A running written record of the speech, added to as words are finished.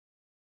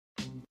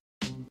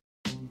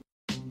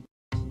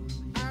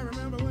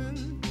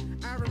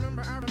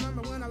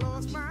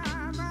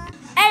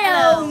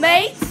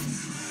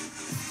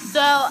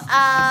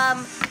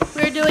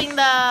we're doing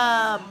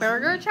the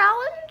burger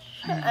challenge.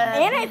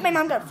 And my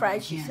mom got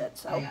fries, she said,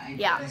 so.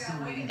 Yeah.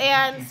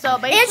 And so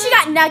basically. And she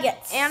got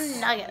nuggets.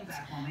 And nuggets.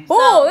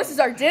 Oh, this is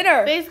our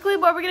dinner. Basically,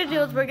 what we're going to do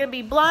is we're going to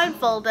be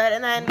blindfolded,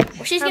 and then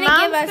she's going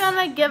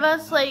to give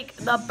us, like,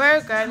 the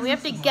burger, and we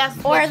have to guess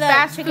or which the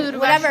fast chicken, food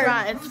whatever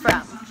restaurant it's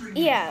from.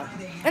 Yeah.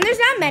 And there's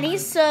not many,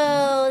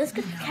 so this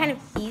could be kind of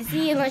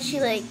easy unless she,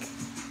 like...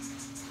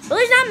 Well,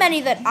 there's not many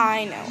that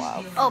I know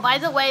of. Oh, by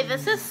the way,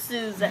 this is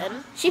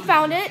Susan. She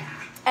found it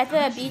at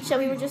the beach that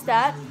we were just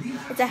at.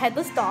 It's a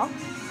headless dog.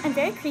 I'm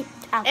very creeped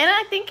out. And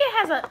I think it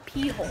has a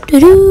pee hole.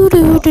 Hey,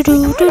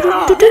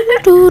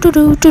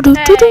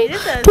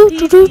 this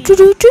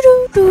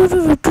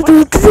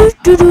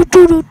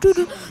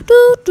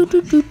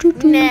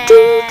Nah.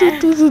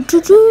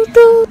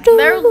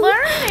 They're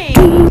learning.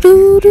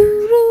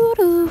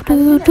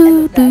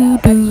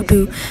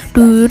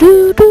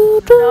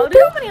 No,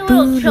 too many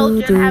little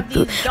children have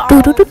these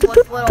dolls with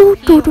little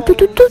pee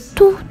holes.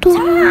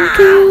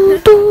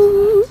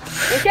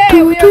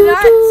 Okay, we are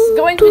not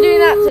going to be doing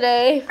that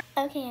today.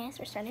 Okay, guys,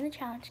 we're starting the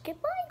challenge. Get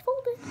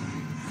blindfolded.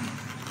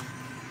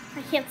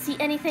 I can't see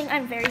anything.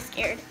 I'm very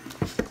scared.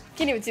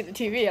 Can't even see the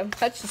TV.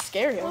 That's just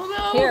scary. Oh,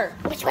 no. Here.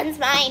 Which one's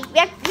mine?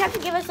 You have to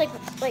give us like.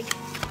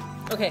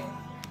 Okay.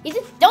 You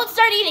just don't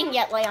start eating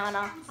yet,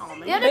 Leanna.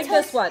 Take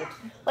this one.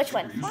 Which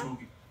one?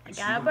 I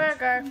got a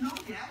burger.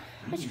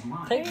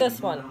 Take this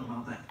one.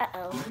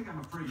 Uh-oh.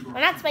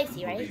 They're not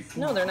spicy, right?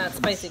 No, they're not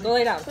spicy. Go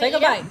lay down. Take a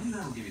bite.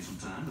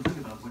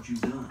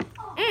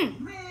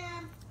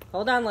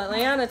 Hold on, let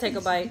Leanna take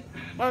a bite.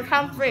 Well,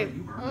 count three.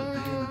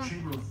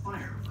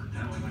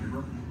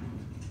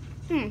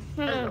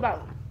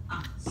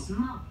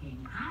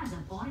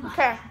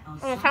 Okay, I'm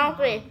gonna count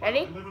three.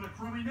 Ready?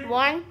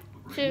 1,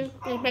 2,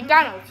 3.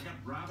 McDonald's.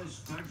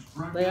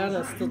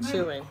 Leanna's still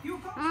chewing.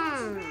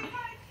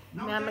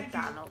 Yeah,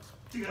 McDonald's.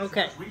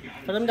 Okay,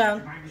 put them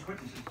down.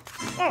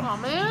 Oh,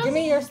 man. Give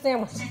me your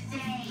sandwich.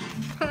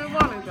 I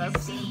wanted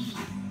this.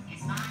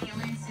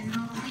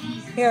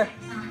 Here.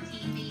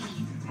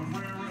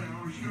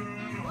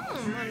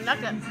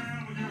 Nugget.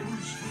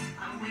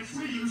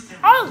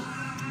 Oh!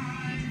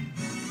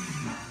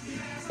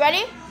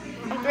 Ready?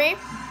 On 3.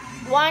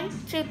 1,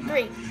 2,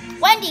 3.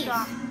 Wendy's.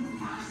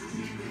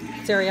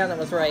 Ariana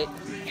was right.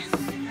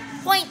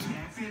 Point.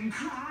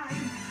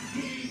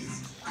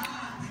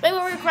 Wait,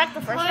 were we correct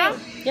the first one?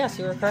 Yes,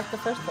 you were correct the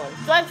first one.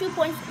 So I have 2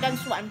 points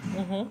against 1.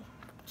 Mm-hmm.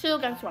 2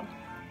 against 1.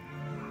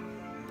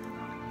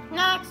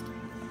 Next.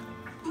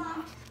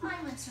 Mom,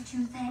 my lips are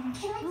too thin.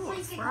 Can I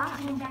please get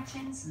collagen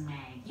injections? Meg,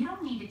 you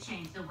don't need to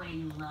change the way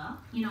you look.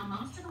 You know,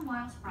 most of the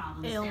world's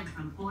problems stem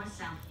from poor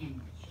self-image.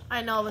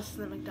 I know this is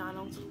the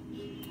McDonald's.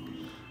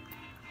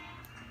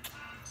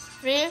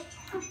 3,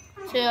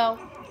 2,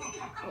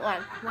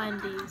 1.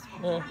 Wendy's.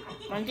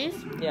 Wendy's?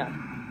 Yeah.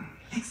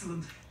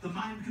 Excellent. The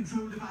mind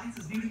control device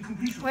is nearing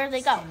completion. Where did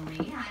they go?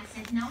 I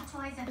said no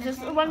toys at Is the this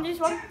the table. Wendy's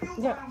one?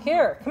 Yeah.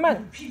 Here, come on.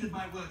 Repeated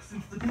my work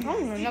since the day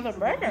Oh, another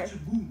burger.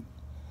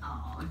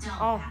 Oh,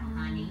 don't, Oh.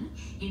 honey.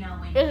 You know,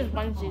 when This you is were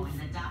Wendy's. born,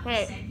 the doctor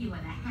Wait. said you were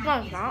the No, it's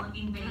happiest not.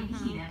 looking baby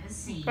he'd ever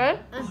seen. Okay.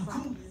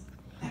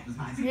 That was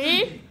my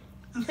 3,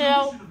 2,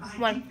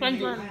 1.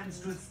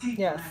 Wendy's.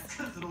 Yes.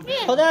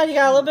 Hold on, you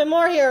got a little bit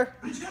more here.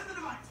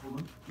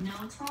 No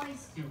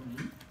toys,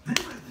 Stewie.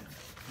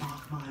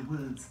 Mark my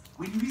words.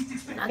 When you least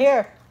expect it,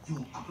 Here.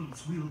 your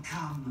opulence will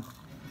come.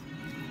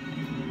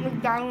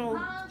 McDonald's.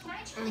 Mom, can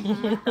I try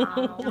that?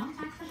 Oh, don't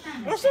touch the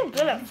thunder. We're so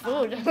good at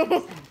food. Come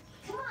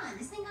on,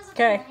 this thing goes up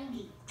to Okay.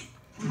 90.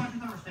 What about the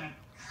thermostat?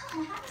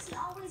 Oh, how does he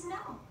always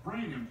know?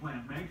 Brain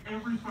implant, Meg.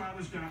 Every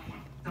father's got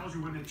one. Tells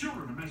you when their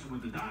children are messing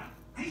with the dial.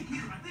 Hey,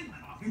 Peter, my thing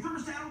went off. Your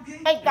thermostat okay?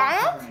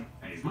 McDonald's?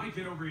 Hey, is my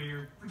kid over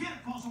here? Forget it,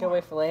 false Go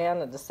wait for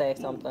Leanna to say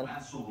something.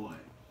 That's Ahoy.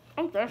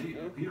 I'm thirsty.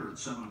 Peter at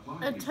 7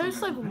 o'clock. It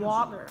tastes like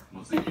water.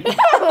 Should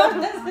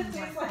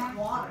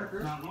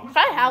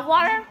I have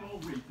water?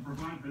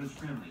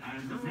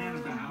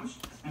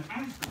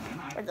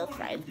 Or those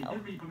fries, though.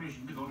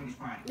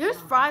 There's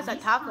fries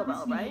at Taco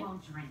Bell, right? You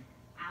won't drink.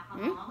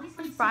 Alcohol always There's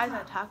leads to fries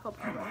trouble. at Taco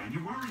Bell, right?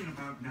 You're worrying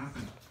about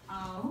nothing.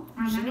 Oh,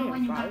 remember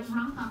when you got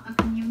drunk off the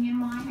communion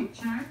wine at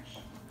church?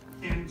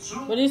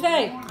 What do you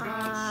say?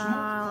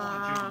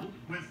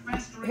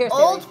 Here,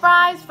 Old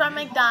fries from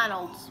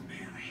McDonald's.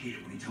 Man, I hate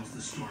it when he tells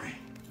the story.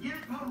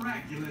 Yet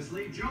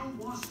miraculously, Joe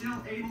was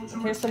still able to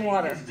Here's some retain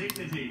water. his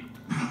dignity.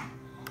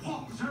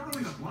 Paul, is that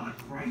really the blood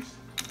of Christ?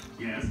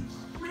 Yes.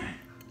 Man,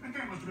 that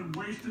guy must have been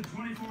wasted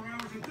 24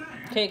 hours a day.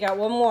 Huh? Okay, got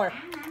one more.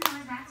 And then there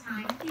was that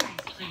time at the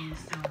ice cream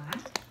store.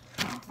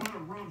 Butter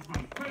rubs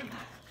my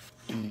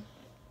favorite.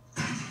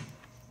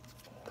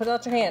 Put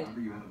out your hand.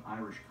 Remember you had an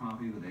Irish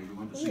coffee the day we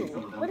went to see Ew,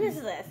 Philadelphia? what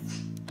is this?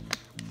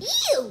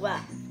 Ew!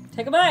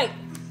 Take a bite.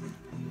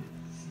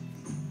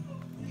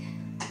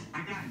 I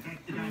got it.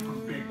 That's the guy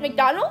from Big.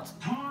 McDonald's?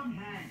 Tom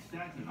Hanks,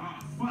 that's it. Ah,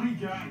 funny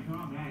guy,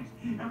 Tom Hanks.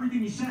 Everything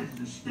he says is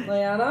a stick.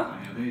 Leanna?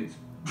 I have AIDS.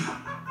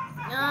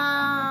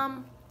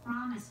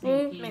 Promise me,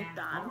 Peter.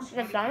 McDonald's.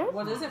 McDonald's?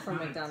 What is it from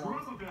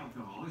McDonald's?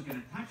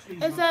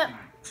 Is it?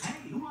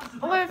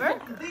 Where's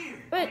it?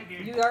 Wait.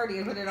 You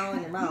already put it all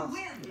in your mouth. All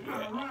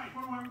right,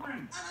 what do I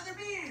win? Another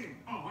beer.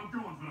 Oh, I'm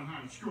going for the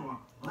high score.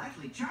 Well,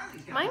 actually,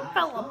 Charlie's got Mine the high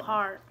fell score.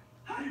 apart.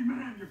 Hey,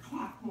 man, your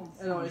clock won't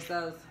It always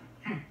does.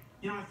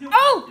 You know, I feel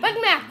Oh, Big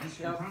Mac.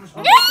 Yep. Promise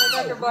Okay, me- take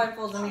out your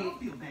blindfolds and eat. Don't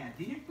feel bad,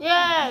 do you? Yay.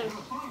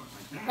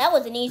 That That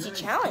was an easy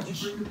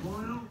challenge.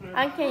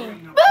 I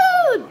can.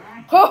 Food!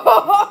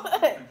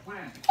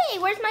 Hey,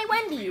 where's my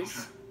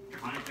Wendy's?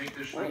 If I take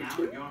this thing out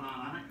and you're not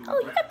on it, Oh,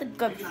 you got the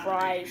good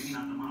fries.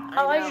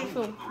 I like your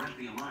food.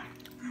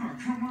 Oh,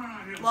 come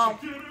on, Ilse, Well,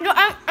 get it. you know,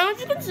 as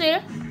you can see,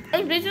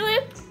 it's basically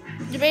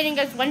debating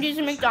against Wendy's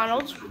and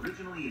McDonald's.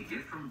 Originally a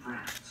gift from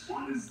France.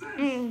 What is this?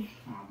 Mm.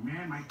 Oh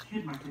man, my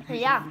kid must have taken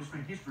Yeah. this for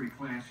history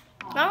class.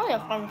 Not really a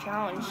fun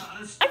challenge.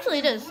 Actually,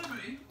 it is. What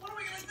are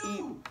we gonna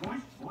do?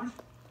 Boys,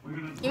 we're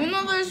gonna Even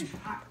though there's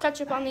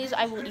ketchup on these,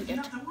 I will eat it.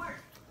 Enough to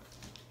work.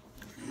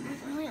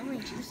 Only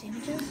 2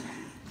 sandwiches?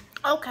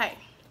 Okay.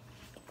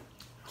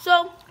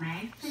 So,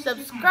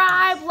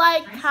 subscribe,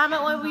 like,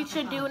 comment what we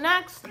should do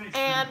next,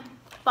 and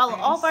follow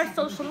all of our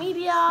social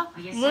media,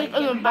 link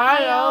in the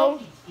bio,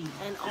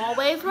 and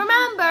always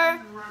remember,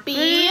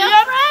 be a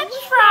French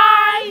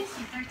fry!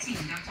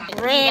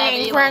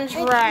 Raining French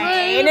fries!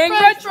 Raining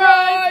French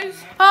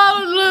fries!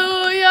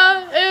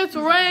 Hallelujah! It's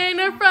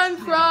raining French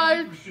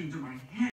fries!